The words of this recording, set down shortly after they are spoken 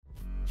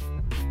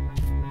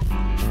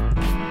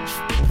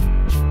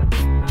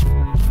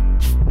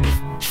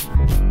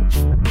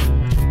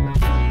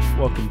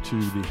Welcome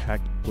to the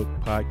Hacked Book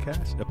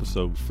Podcast,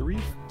 Episode 3.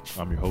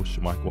 I'm your host,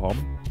 Michael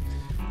Hallman.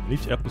 In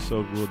each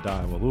episode, we'll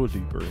dive a little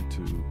deeper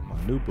into my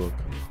new book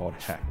called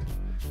Hacked,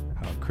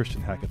 How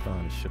Christian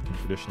Hackathon is Shifting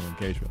Traditional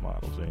Engagement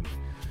Models and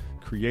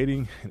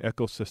Creating an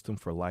Ecosystem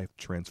for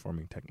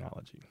Life-Transforming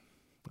Technology.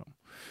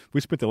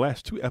 We spent the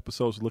last 2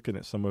 episodes looking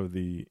at some of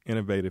the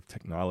innovative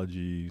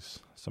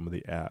technologies, some of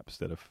the apps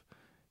that have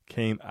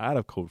came out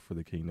of Code for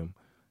the Kingdom.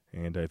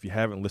 And if you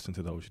haven't listened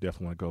to those, you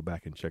definitely want to go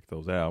back and check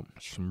those out.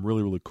 Some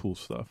really, really cool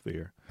stuff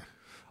there.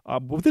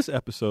 But with this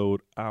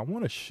episode, I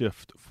want to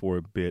shift for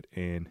a bit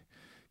and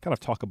kind of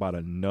talk about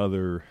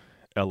another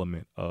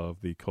element of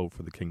the Code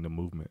for the Kingdom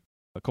movement.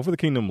 Code for the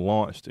Kingdom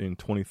launched in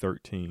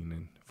 2013.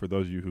 And for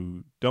those of you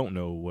who don't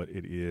know what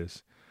it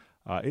is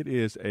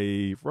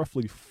a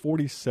roughly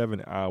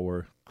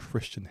 47-hour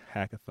Christian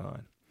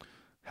hackathon.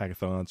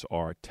 Hackathons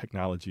are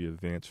technology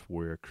events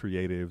where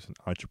creatives and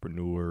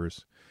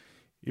entrepreneurs,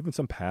 even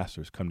some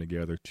pastors, come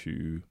together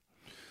to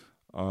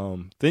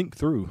think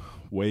through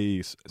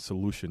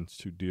solutions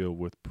to deal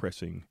with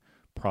pressing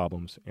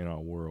problems in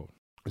our world.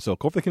 So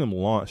Code for the Kingdom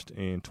launched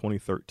in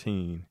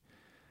 2013,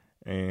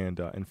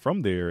 and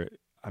from there,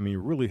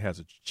 really has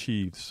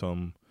achieved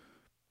some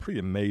pretty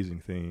amazing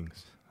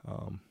things.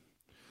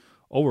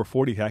 Over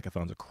 40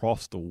 hackathons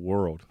across the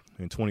world.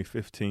 In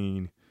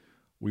 2015,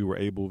 we were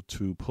able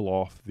to pull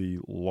off the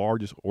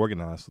largest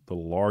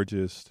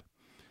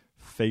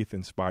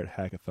faith-inspired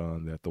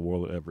hackathon that the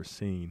world had ever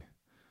seen.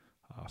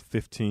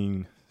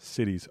 15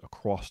 cities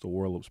across the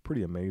world. It was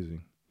pretty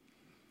amazing.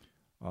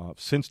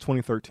 Since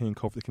 2013,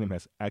 Code for the Kingdom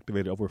has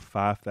activated over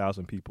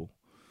 5,000 people,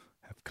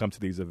 have come to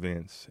these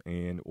events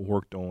and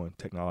worked on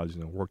technologies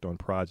and worked on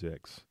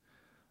projects.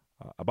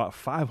 About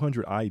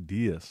 500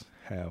 ideas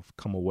have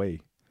come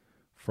away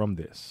from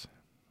this.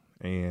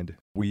 And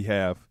we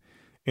have,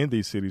 in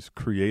these cities,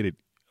 created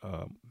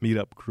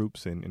meetup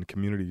groups and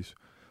communities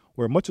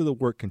where much of the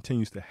work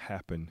continues to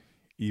happen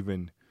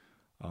even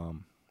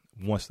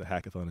once the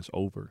hackathon is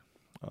over.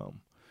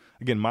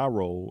 Again, my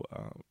role,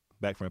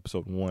 back from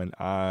episode 1,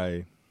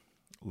 I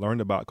learned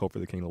about Code for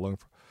the Kingdom, learned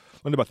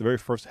about the very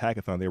first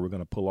hackathon they were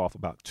going to pull off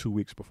about 2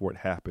 weeks before it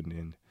happened,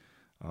 and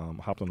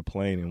hopped on a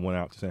plane and went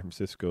out to San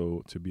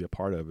Francisco to be a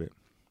part of it,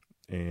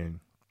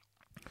 and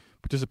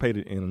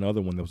participated in another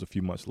one that was a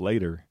few months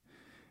later,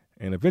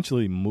 and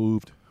eventually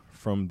moved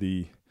from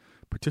the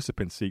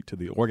participant seat to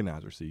the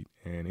organizer seat.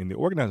 And in the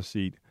organizer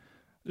seat,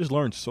 I just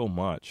learned so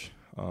much.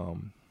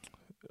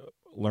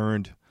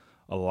 Learned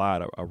a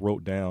lot. I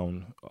wrote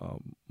down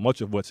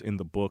much of what's in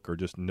the book are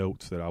just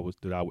notes that I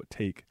would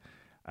take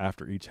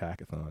after each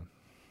hackathon.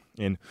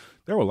 And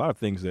there were a lot of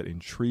things that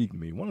intrigued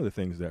me. One of the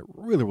things that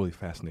really, really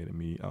fascinated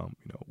me,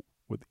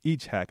 with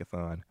each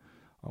hackathon,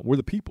 were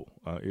the people.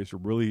 It's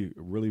really,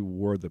 really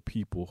were the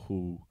people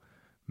who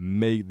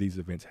made these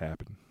events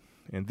happen.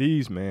 And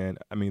these,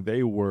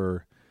 they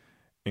were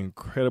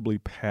incredibly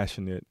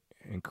passionate,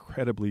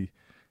 incredibly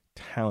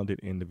talented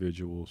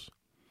individuals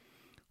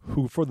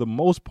who, for the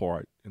most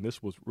part, and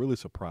this was really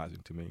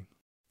surprising to me,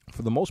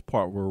 for the most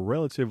part were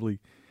relatively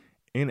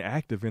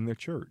inactive in their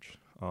church.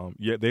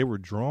 Yet they were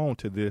drawn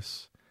to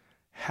this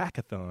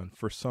hackathon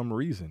for some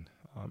reason.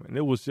 And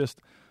it was just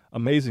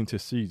amazing to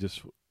see,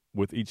 just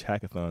with each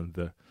hackathon,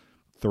 the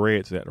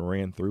threads that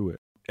ran through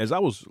it. As I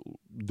was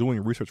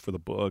doing research for the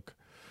book,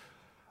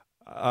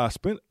 I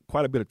spent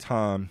quite a bit of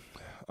time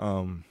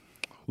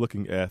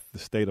looking at the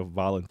state of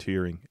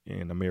volunteering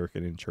in America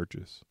and in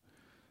churches.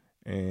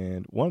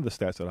 And one of the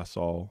stats that I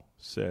saw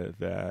said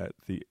that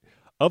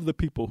of the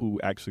people who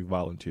actually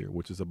volunteer,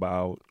 which is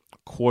about a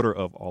quarter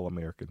of all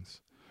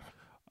Americans,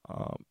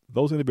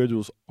 those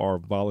individuals are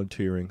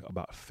volunteering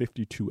about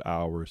 52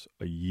 hours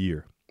a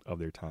year of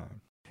their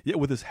time. Yet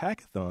with this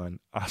hackathon,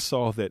 I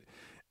saw that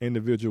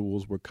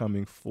individuals were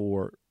coming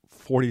for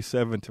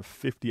 47 to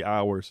 50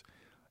 hours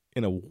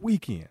in a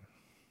weekend,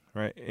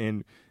 right?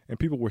 And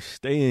people were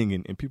staying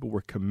and people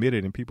were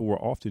committed and people were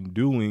often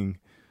doing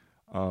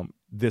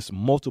this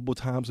multiple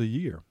times a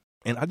year.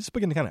 And I just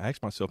began to kind of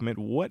ask myself,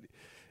 what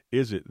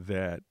is it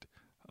that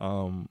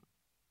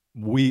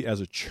we as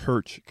a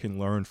church can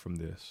learn from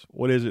this?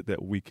 What is it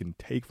that we can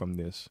take from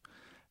this?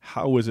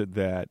 How is it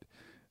that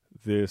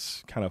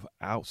this kind of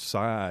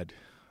outside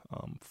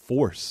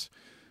force,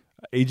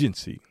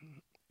 agency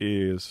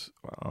is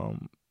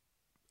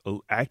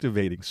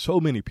activating so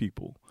many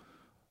people,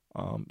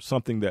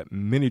 something that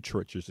many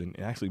churches and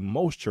actually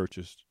most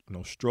churches,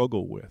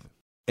 struggle with.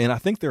 And I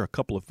think there are a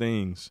couple of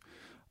things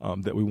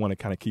that we want to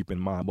kind of keep in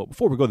mind. But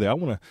before we go there, I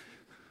want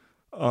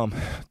to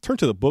turn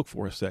to the book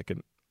for a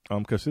second,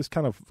 because this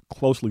kind of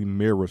closely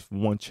mirrors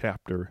one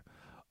chapter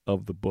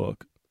of the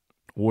book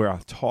where I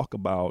talk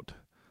about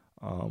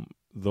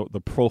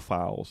the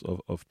profiles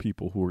of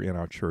people who are in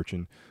our church.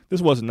 And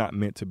this was not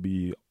meant to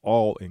be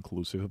all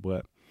inclusive,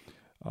 but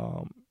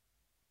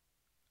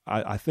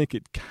I think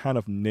it kind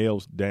of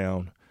nails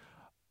down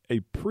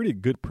a pretty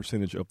good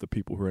percentage of the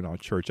people who are in our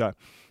church. I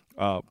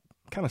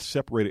kind of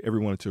separated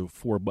everyone into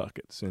 4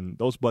 buckets. And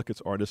those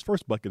buckets are, this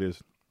first bucket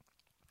is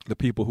the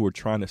people who are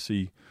trying to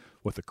see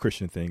what the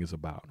Christian thing is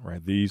about,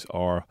 right? These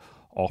are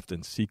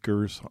often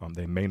seekers.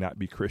 They may not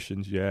be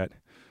Christians yet.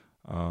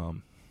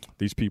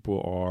 These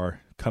people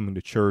are coming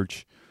to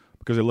church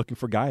because they're looking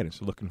for guidance,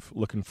 they're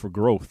looking for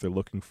growth, they're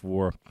looking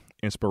for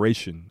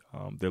inspiration,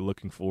 they're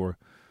looking for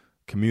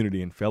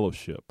community and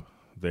fellowship.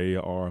 They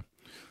are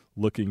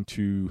looking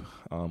to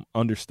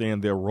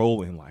understand their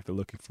role in life. They're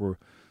looking for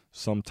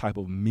some type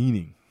of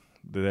meaning.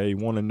 They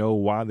want to know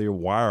why they're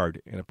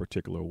wired in a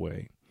particular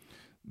way.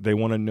 They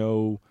want to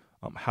know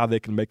how they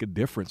can make a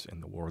difference in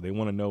the world. They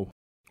want to know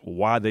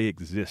why they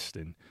exist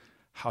and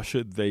how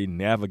should they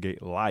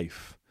navigate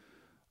life.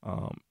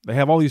 They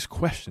have all these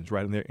questions,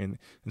 right? And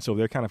so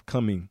they're kind of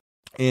coming.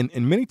 And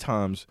many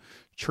times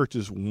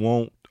churches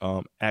won't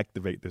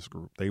activate this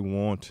group.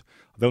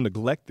 They'll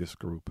neglect this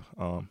group.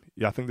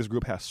 I think this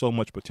group has so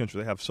much potential.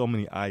 They have so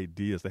many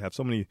ideas. They have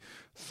so many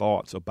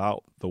thoughts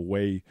about the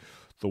way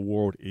the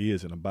world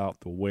is and about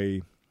the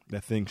way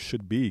that things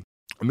should be.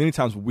 And many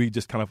times we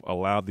just kind of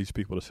allow these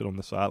people to sit on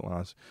the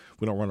sidelines.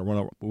 We don't want to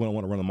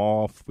run them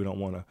off. We don't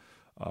want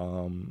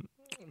to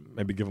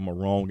maybe give them a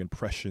wrong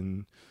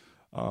impression.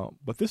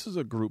 But this is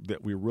a group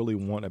that we really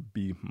want to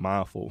be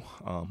mindful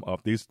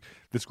of. This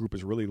group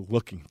is really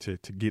looking to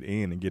get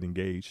in and get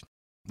engaged.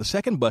 The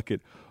second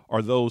bucket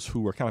are those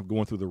who are kind of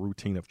going through the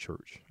routine of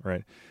church,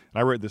 right? And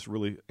I read this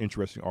really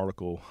interesting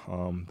article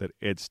that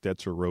Ed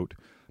Stetzer wrote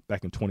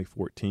back in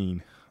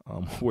 2014,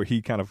 where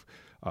he kind of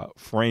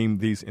framed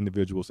these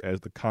individuals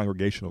as the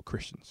congregational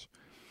Christians.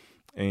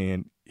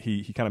 And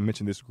he kind of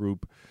mentioned this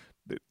group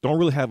that don't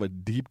really have a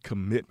deep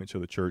commitment to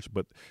the church,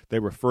 but they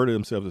refer to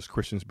themselves as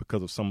Christians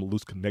because of some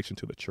loose connection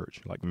to the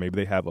church. Like maybe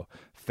they have a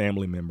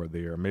family member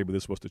there. Maybe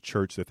this was the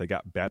church that they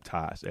got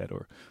baptized at,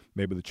 or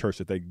maybe the church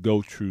that they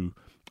go to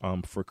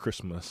for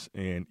Christmas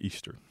and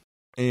Easter.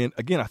 And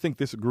again, I think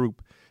this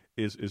group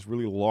is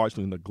really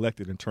largely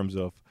neglected in terms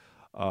of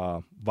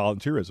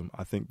volunteerism.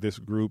 I think this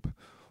group,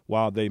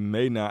 while they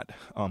may not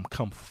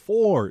come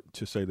forward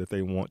to say that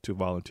they want to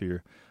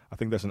volunteer, I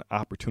think that's an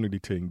opportunity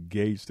to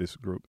engage this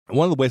group. And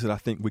one of the ways that I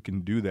think we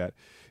can do that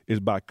is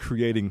by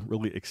creating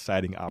really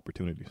exciting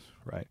opportunities,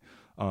 right?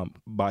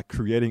 By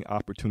creating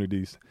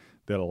opportunities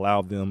that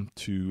allow them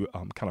to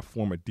kind of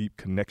form a deep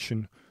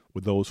connection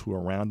with those who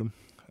are around them,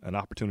 an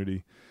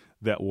opportunity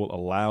that will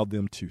allow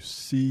them to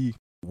see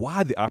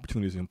why the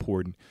opportunity is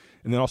important,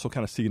 and then also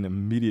kind of see an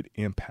immediate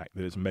impact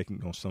that it's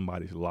making on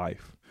somebody's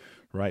life,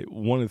 right?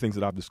 One of the things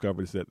that I've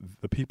discovered is that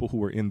the people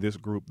who are in this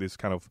group, this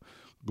kind of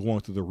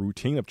going through the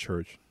routine of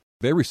church,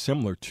 very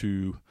similar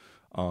to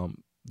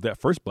that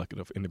first bucket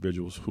of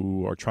individuals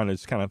who are trying to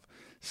just kind of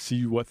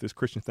see what this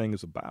Christian thing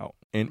is about.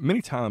 And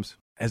many times,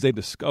 as they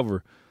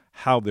discover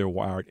how they're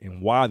wired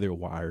and why they're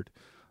wired,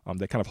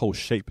 that kind of whole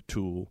shape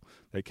tool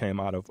that came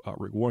out of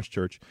Rick Warren's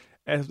church,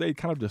 as they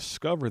kind of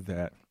discover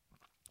that,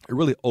 it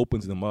really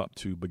opens them up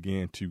to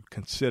begin to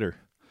consider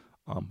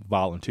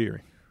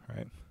volunteering,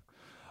 right?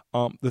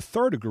 The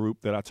third group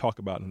that I talk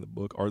about in the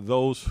book are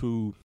those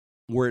who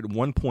were at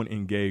one point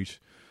engaged,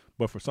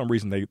 but for some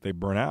reason they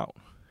burn out.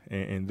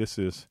 And this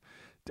is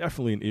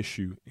definitely an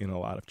issue in a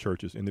lot of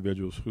churches,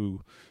 individuals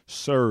who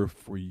serve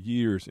for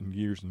years and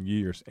years and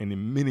years and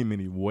in many,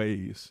 many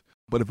ways,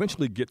 but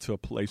eventually get to a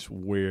place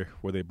where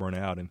they burn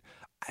out. And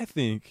I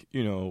think,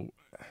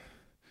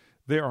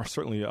 there are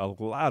certainly a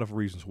lot of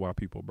reasons why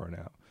people burn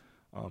out.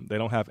 They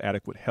don't have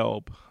adequate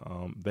help.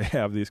 They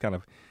have these kind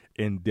of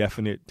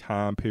indefinite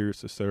time periods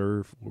to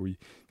serve where we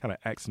kind of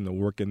ask them to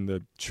work in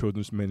the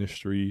children's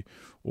ministry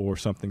or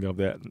something of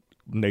that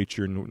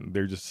nature, and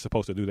they're just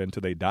supposed to do that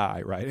until they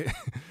die, right?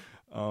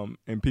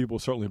 And people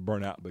certainly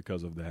burn out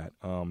because of that,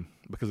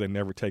 because they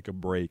never take a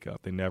break.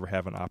 They never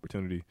have an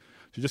opportunity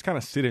to just kind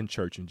of sit in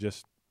church and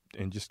just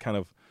kind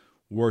of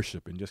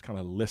worship and just kind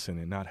of listen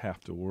and not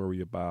have to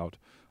worry about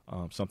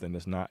something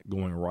that's not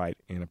going right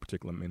in a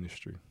particular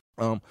ministry.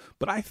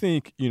 But I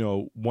think,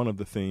 one of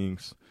the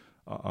things,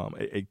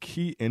 a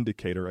key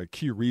indicator, a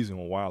key reason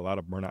why a lot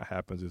of burnout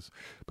happens is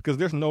because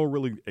there's no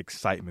really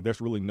excitement.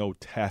 There's really no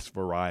task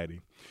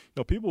variety.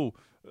 People,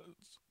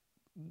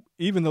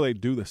 even though they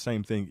do the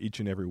same thing each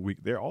and every week,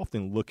 they're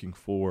often looking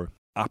for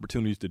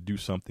opportunities to do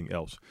something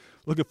else,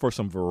 looking for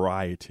some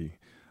variety,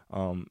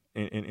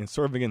 and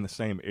serving in the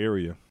same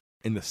area,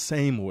 in the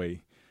same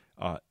way,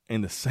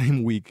 in the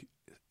same week,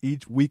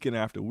 each weekend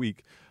after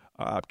week,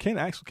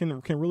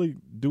 can really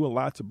do a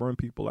lot to burn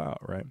people out,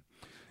 right?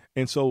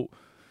 And so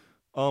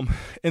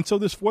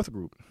this fourth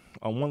group,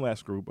 one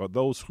last group, are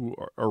those who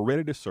are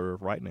ready to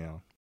serve right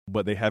now,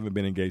 but they haven't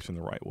been engaged in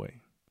the right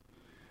way.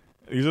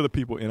 These are the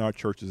people in our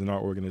churches and our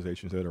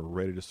organizations that are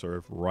ready to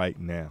serve right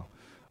now.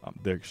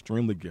 They're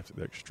extremely gifted.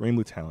 They're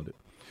extremely talented.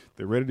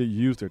 They're ready to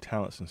use their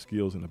talents and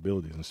skills and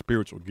abilities and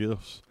spiritual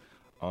gifts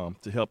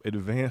to help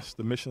advance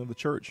the mission of the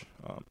church.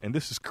 And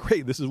this is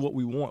great. This is what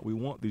we want. We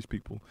want these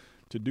people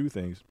to do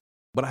things.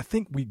 But I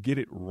think we get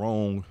it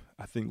wrong.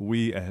 I think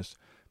we as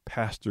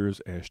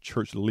pastors, as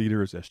church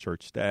leaders, as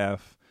church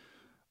staff,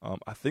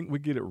 I think we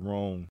get it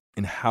wrong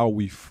in how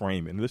we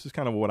frame it. And this is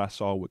kind of what I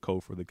saw with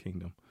Code for the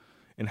Kingdom,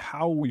 and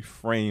how we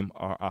frame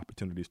our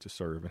opportunities to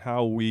serve and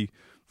how we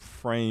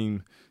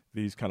frame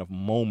these kind of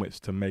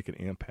moments to make an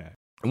impact.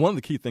 And one of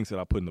the key things that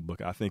I put in the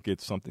book, I think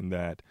it's something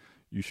that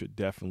you should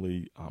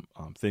definitely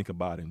think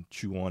about and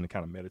chew on and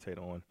kind of meditate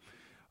on.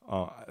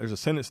 There's a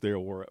sentence there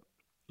where,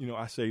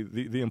 I say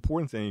the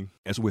important thing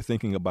as we're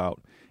thinking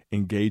about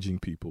engaging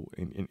people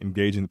and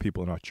engaging the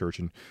people in our church,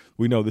 and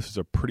we know this is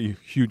a pretty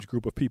huge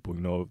group of people.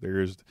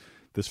 There is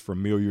this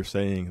familiar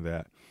saying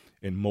that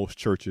in most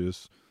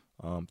churches,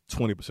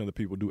 20% of the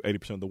people do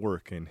 80% of the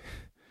work. And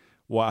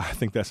while I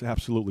think that's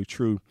absolutely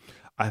true,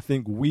 I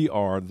think we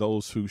are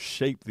those who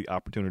shape the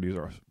opportunities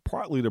are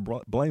partly to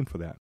blame for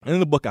that. And in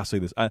the book, I say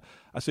this. I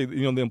say,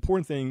 the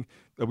important thing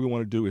that we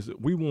want to do is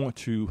that we want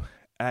to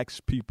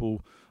ask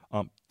people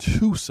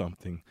to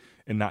something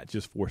and not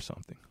just for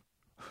something.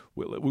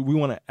 We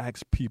want to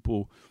ask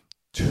people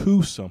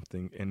to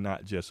something and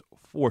not just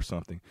for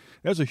something.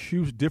 There's a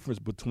huge difference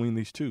between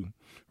these two,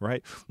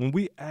 right? When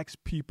we ask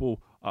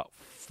people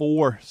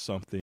for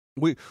something,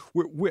 we're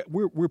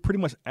pretty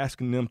much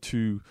asking them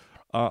to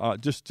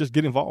just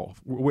get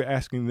involved. We're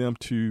asking them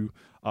to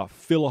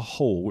fill a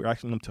hole. We're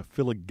asking them to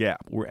fill a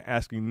gap. We're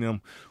asking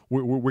them.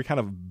 We're kind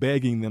of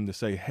begging them to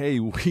say, "Hey,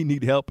 we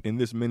need help in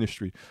this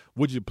ministry.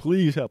 Would you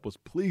please help us?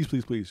 Please,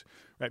 please, please."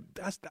 Right?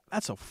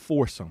 That's a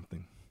for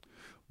something.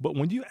 But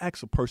when you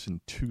ask a person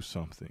to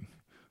something,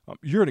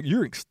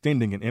 you're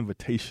extending an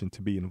invitation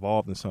to be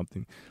involved in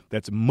something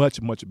that's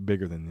much, much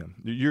bigger than them.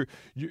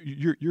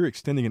 You're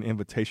extending an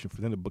invitation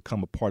for them to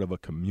become a part of a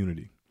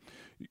community.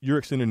 You're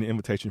extending an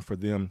invitation for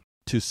them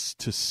to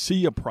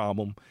see a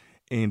problem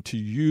and to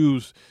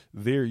use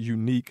their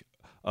unique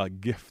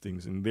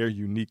giftings and their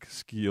unique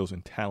skills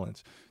and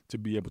talents to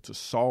be able to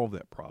solve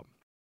that problem,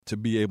 to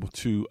be able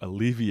to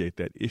alleviate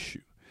that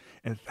issue.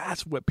 And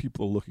that's what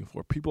people are looking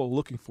for. People are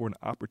looking for an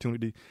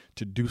opportunity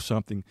to do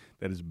something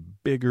that is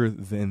bigger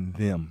than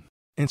them.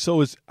 And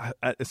so as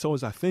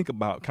I think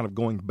about kind of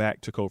going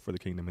back to Code for the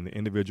Kingdom and the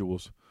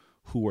individuals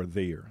who are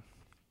there,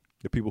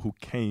 the people who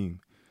came,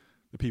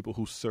 the people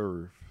who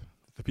served,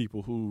 the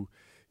people who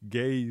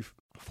gave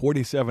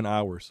 47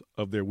 hours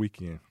of their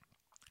weekend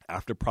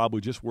after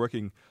probably just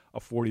working a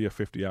 40 or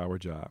 50-hour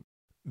job.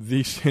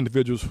 These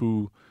individuals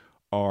who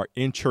are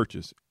in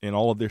churches in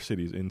all of their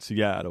cities, in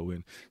Seattle,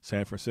 in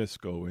San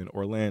Francisco, in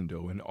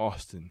Orlando, in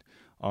Austin,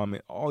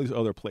 and all these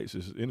other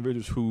places,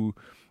 individuals who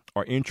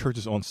are in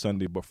churches on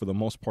Sunday, but for the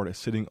most part are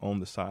sitting on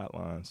the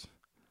sidelines.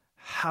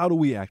 How do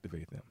we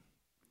activate them?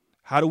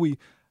 How do we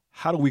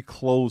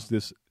close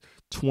this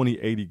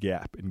 20-80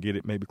 gap and get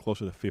it maybe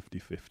closer to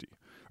 50-50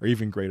 or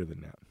even greater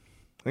than that?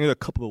 I think there are a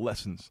couple of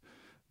lessons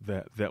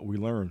that we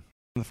learn.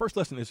 And the first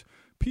lesson is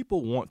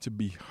people want to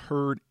be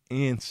heard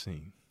and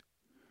seen.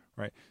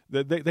 Right,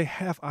 they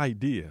have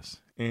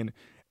ideas, and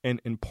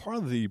part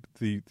of the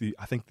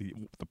I think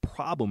the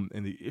problem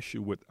and the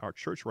issue with our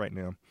church right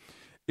now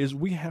is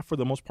we have, for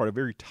the most part, a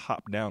very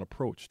top-down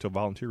approach to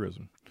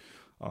volunteerism.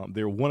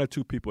 There are one or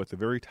two people at the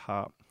very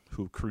top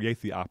who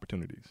create the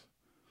opportunities,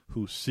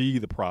 who see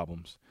the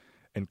problems,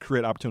 and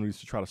create opportunities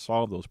to try to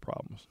solve those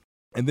problems,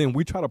 and then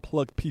we try to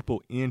plug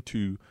people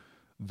into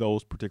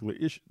those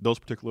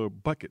particular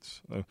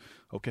buckets.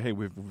 Okay, hey,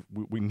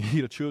 we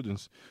need a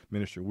children's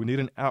ministry. We need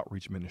an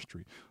outreach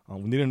ministry.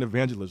 We need an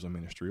evangelism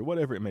ministry, or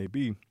whatever it may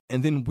be.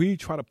 And then we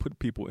try to put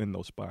people in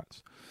those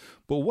spots.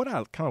 But what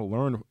I kind of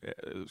learned,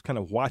 kind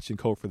of watching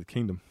Code for the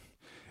Kingdom,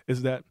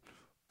 is that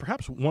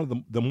perhaps one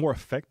of the more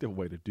effective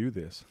way to do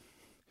this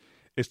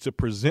is to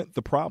present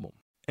the problem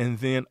and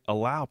then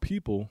allow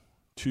people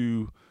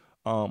to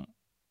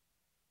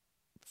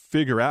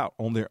figure out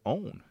on their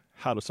own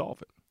how to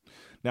solve it.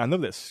 Now, I know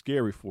that's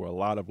scary for a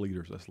lot of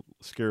leaders. That's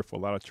scary for a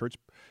lot of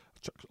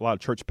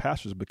church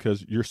pastors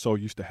because you're so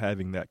used to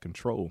having that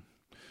control.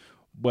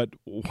 But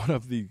one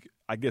of the,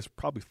 I guess,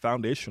 probably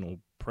foundational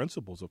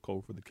principles of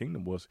Code for the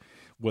Kingdom was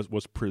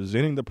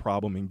presenting the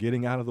problem and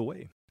getting out of the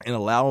way and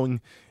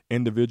allowing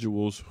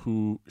individuals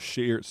who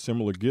shared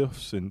similar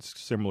gifts and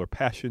similar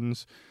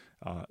passions,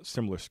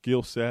 similar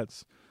skill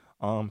sets,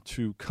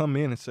 to come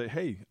in and say,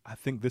 hey, I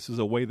think this is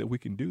a way that we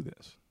can do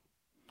this.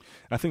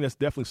 I think that's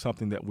definitely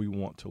something that we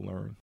want to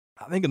learn.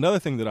 I think another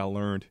thing that I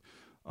learned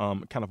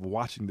kind of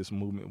watching this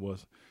movement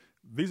was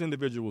these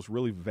individuals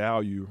really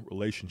value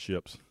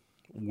relationships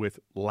with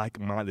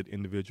like-minded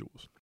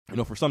individuals.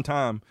 For some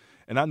time,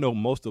 and I know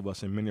most of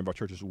us in many of our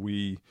churches,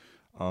 we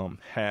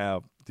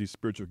have these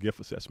spiritual gift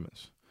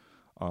assessments.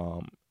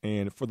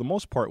 And for the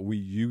most part, we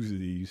use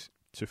these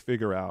to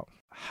figure out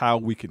how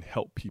we can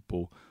help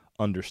people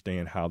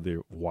understand how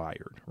they're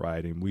wired,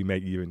 right? And we may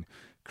even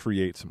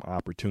create some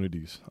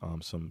opportunities,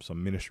 some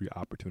ministry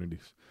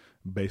opportunities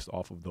based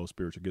off of those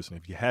spiritual gifts. And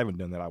if you haven't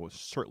done that, I would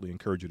certainly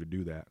encourage you to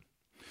do that.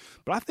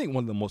 But I think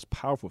one of the most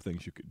powerful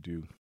things you could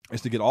do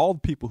is to get all the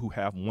people who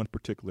have one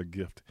particular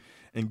gift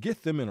and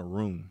get them in a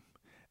room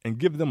and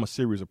give them a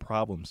series of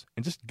problems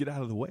and just get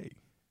out of the way.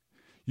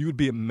 You would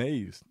be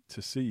amazed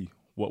to see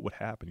what would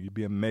happen. You'd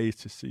be amazed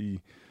to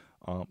see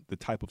the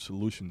type of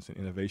solutions and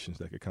innovations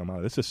that could come out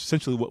of it. This is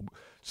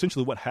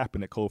essentially what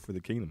happened at Code for the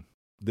Kingdom.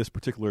 This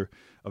particular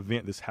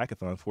event, this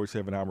hackathon,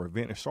 47-hour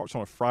event, it starts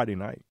on a Friday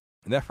night.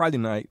 And that Friday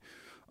night,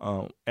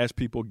 as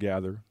people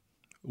gather,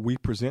 we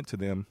present to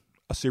them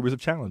a series of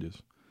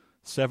challenges.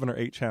 7 or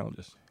 8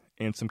 challenges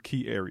in some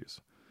key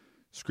areas: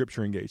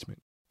 scripture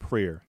engagement,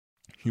 prayer,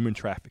 human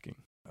trafficking,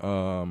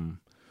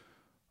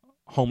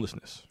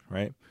 homelessness,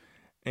 right?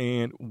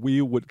 And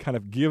we would kind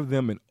of give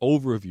them an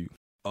overview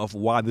of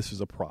why this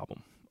is a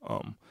problem,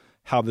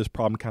 how this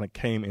problem kind of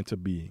came into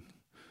being.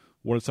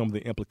 What are some of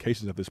the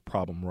implications of this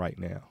problem right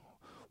now?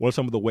 What are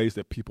some of the ways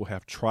that people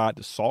have tried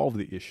to solve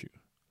the issue?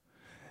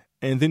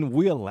 And then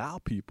we allow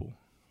people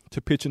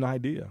to pitch an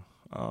idea.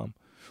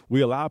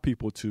 We allow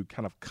people to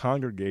kind of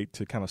congregate,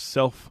 to kind of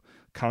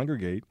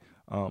self-congregate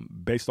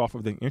based off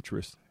of their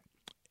interests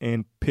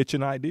and pitch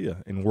an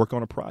idea and work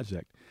on a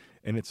project.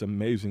 And it's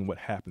amazing what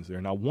happens there.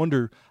 And I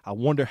wonder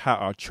how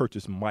our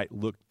churches might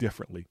look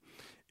differently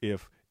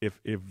if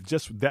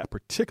just that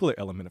particular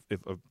element,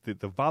 if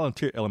the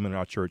volunteer element in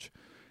our church,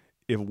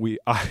 if we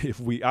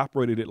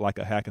operated it like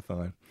a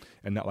hackathon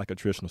and not like a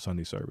traditional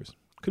Sunday service.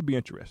 Could be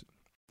interesting.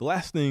 The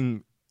last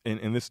thing,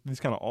 and these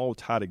kind of all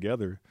tie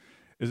together,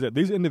 is that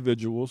these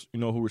individuals,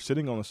 who are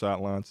sitting on the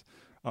sidelines,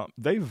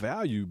 they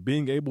value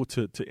being able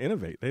to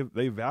innovate.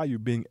 They value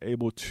being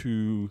able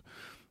to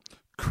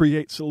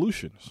create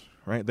solutions.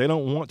 Right? They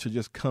don't want to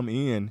just come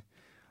in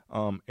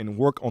and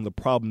work on the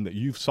problem that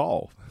you've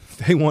solved.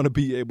 They want to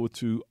be able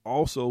to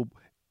also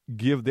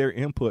give their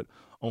input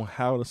on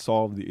how to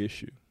solve the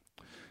issue.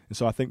 And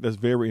so I think that's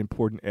very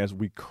important as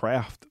we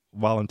craft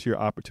volunteer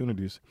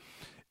opportunities.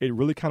 It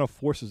really kind of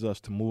forces us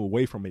to move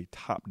away from a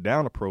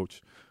top-down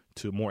approach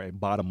to more a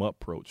bottom-up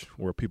approach,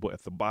 where people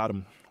at the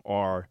bottom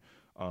are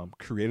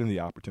creating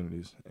the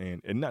opportunities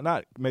and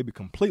not maybe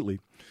completely,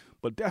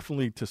 but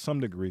definitely to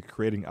some degree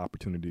creating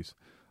opportunities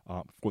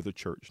for the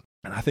church.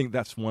 And I think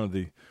that's one of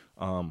the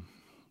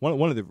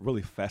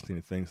really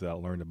fascinating things that I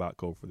learned about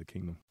Code for the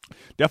Kingdom.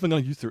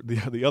 Definitely going to use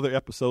the other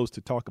episodes to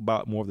talk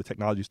about more of the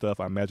technology stuff.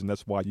 I imagine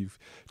that's why you've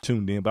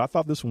tuned in. But I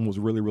thought this one was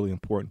really, really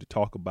important to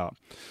talk about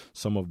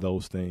some of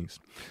those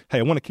things. Hey,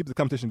 I want to keep the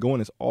conversation going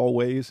as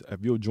always.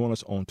 If you'll join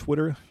us on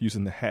Twitter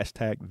using the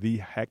hashtag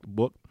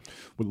 #TheHackedBook,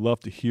 would love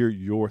to hear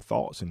your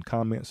thoughts and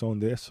comments on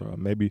this. Or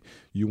maybe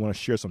you want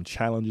to share some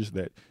challenges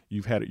that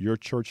you've had at your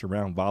church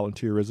around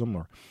volunteerism,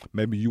 or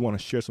maybe you want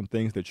to share some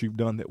things that you've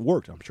done that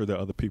worked. I'm sure there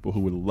are other people who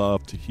would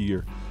love to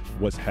hear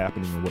what's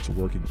happening and what's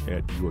working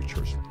at your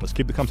church. Let's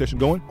keep the conversation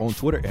going on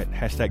Twitter at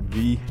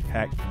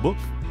 #TheHackedBook.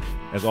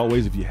 As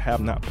always, if you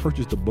have not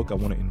purchased the book, I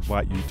want to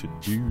invite you to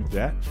do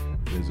that.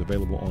 It is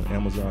available on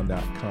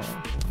Amazon.com.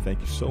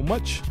 Thank you so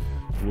much.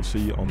 We'll see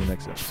you on the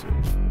next episode.